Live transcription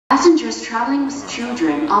Passengers traveling with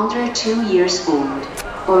children under 2 years old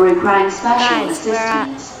or requiring special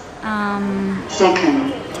assistance.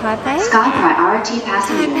 Second, Taipei? Sky Priority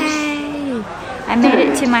passengers. Taipei! I made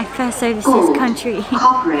it to my first overseas country.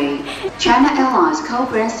 Corporate, China Airlines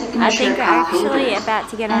co-brand signature. I think we're actually about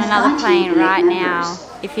to get on another plane right now,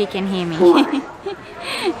 if you can hear me.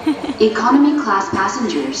 Economy class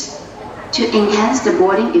passengers. To enhance the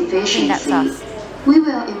boarding efficiency, we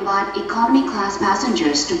will invite economy class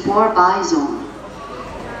passengers to board by zone.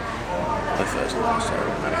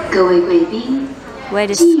 各位贵宾， We're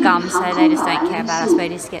just scum, so they just don't care about us. We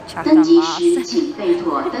just get chucked on 登机 last. 时请备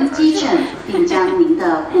妥登机证，并将您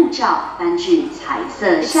的护照搬至彩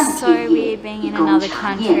色 It's 相 so 片页 weird being 以 in 供 another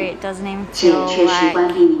查 country. 验， It doesn't even 且 feel 确实 like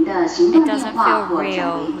关闭您的行动 it 电 doesn't 话 feel 或转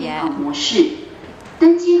real 为备 yet. 考模式。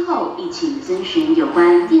登机后亦请遵循有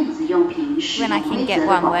关电子用品使 when 用 I 规 can 则 get 的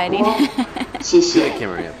one 广 word 播。 in. 谢谢。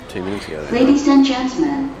 Ladies and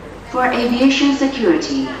gentlemen, for aviation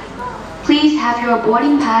security, please have your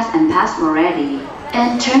boarding pass and passport ready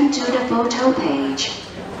and turn to the photo page.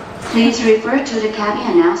 Please refer to the cabin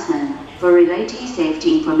announcement for related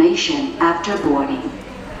safety information after boarding.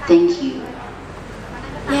 Thank you.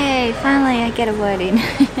 Yay, finally I get a word in.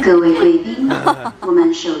 各位贵宾，我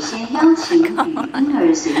们首先邀请与婴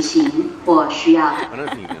儿随行或需要。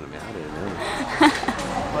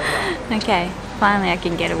 Okay, finally I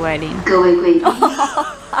can get a word in. 各位贵宾，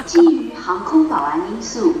基于航空保安因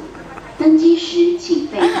素，登机时请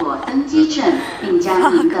备妥登机证，并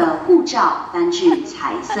将您的护照搬至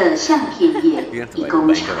彩色相片页以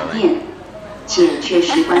供查验，且确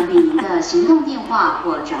实关闭您的行动电话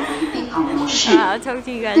或转为备考模式。 I'll talk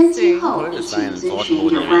to you guys 登机 soon. 后亦请遵循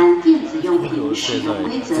有关电子用品使用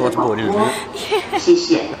规则的广播。谢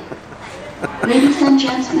谢。Ladies and It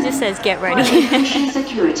just gentlemen, says get for ready. aviation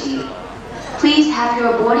security, please have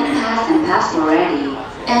your boarding pass and passport ready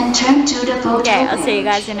and turn to the photo Okay, I'll see you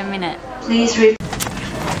page. guys in a minute. Please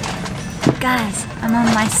Guys, I'm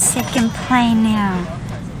on my second plane now.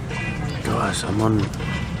 Guys, I'm on,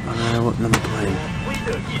 I don't know what number plane.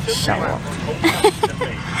 Shut up.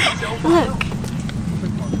 Look.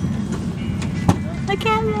 Look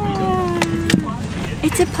at that.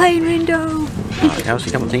 It's a plane window. How else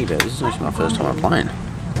you come and think about it? This is actually my first time flying.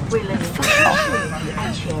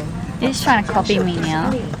 You're just trying to copy me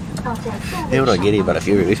now. How would I get here but if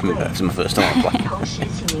you were with me, but it's my first time flying.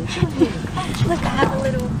 Look, I have a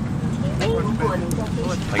little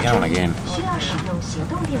We're going again.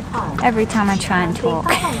 every time I try and talk.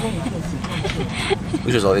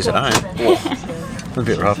 Which is like this at home. Oh, a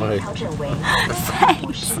bit rough, eh?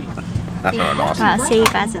 Thanks. That's alright, nice. Right, I'll see you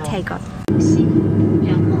guys at takeoff.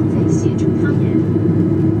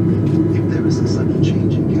 If there is a sudden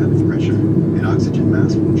change in cabin pressure, an oxygen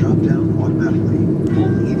mask will drop down automatically.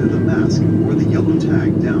 Pull either the mask or the yellow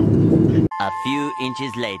tag down. A few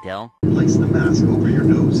inches later. Place the mask over your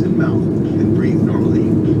nose and mouth and breathe normally.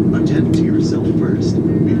 Attend to yourself first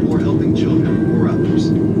before helping children or others.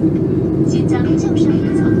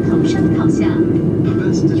 The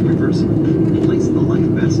vest is reversible. Place the life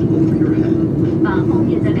vest over your head.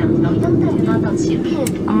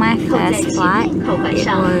 On my first flight, it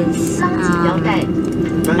was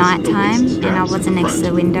night time and I wasn't next to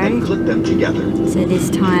the window. And clip them together. So this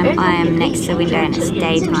time I am next to the window and it's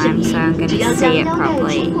daytime, so I'm going to see it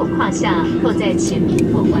properly.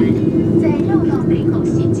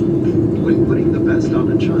 When putting the vest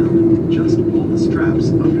on a child, just pull the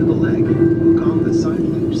straps under the leg, hook on the side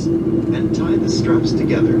loops, and tie the straps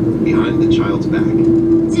together behind the child's back.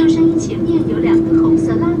 救生衣前面有2个红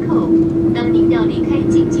色拉扣，当您要离开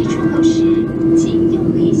紧急出口时，请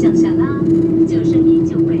用力向下拉，救生衣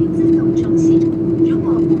就会自动重启。如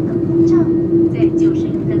果不能膨胀，在救生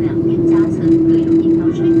衣的2边夹层各有1条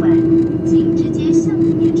吹管，请直接向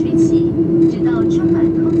里面吹气，直到充满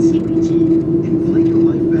空气为止。Inflate your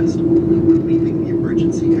life vest only when leaving the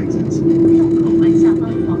emergency exits. 用口环下方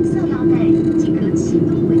黄色拉带即可启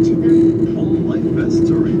动位置灯。 All life vests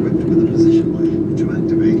are equipped with a position light. To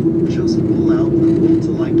activate, just pull out the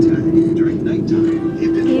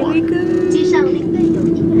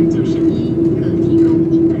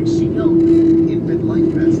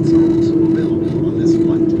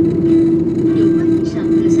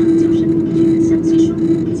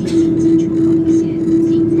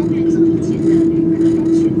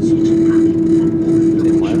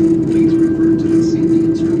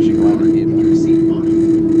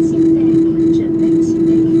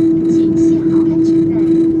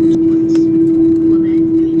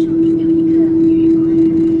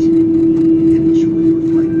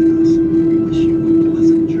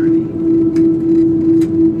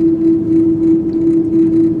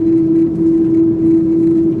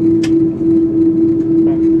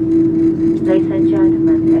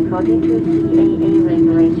to CAA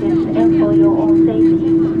regulations and for your own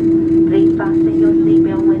safety, please fasten your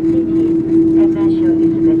seatbelt when sitting and make sure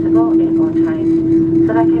it's visible at all times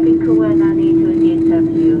so that cabin crew will not need to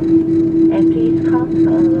disturb you. And please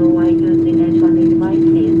consult while using electronic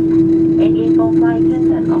devices and inform flight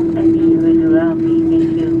attendant of any irregularity.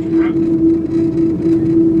 Thank you.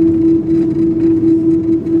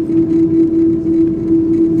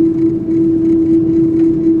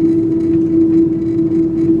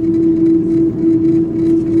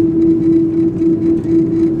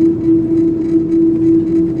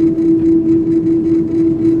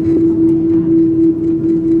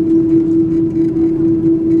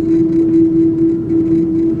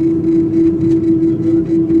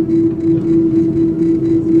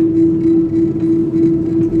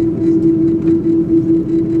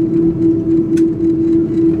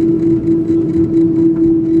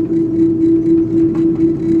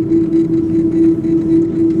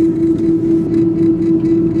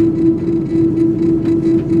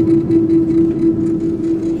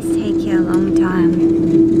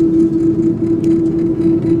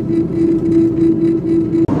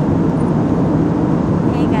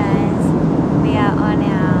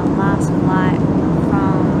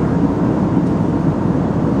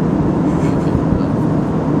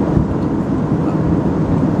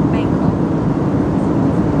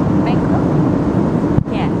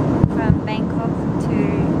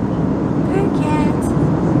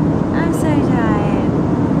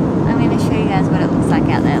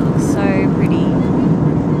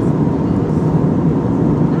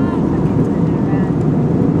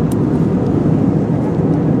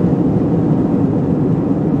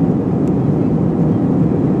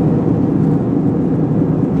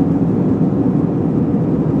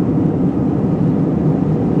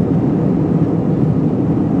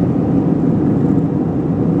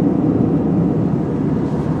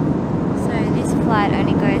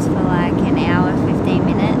 Only goes for like an hour, 15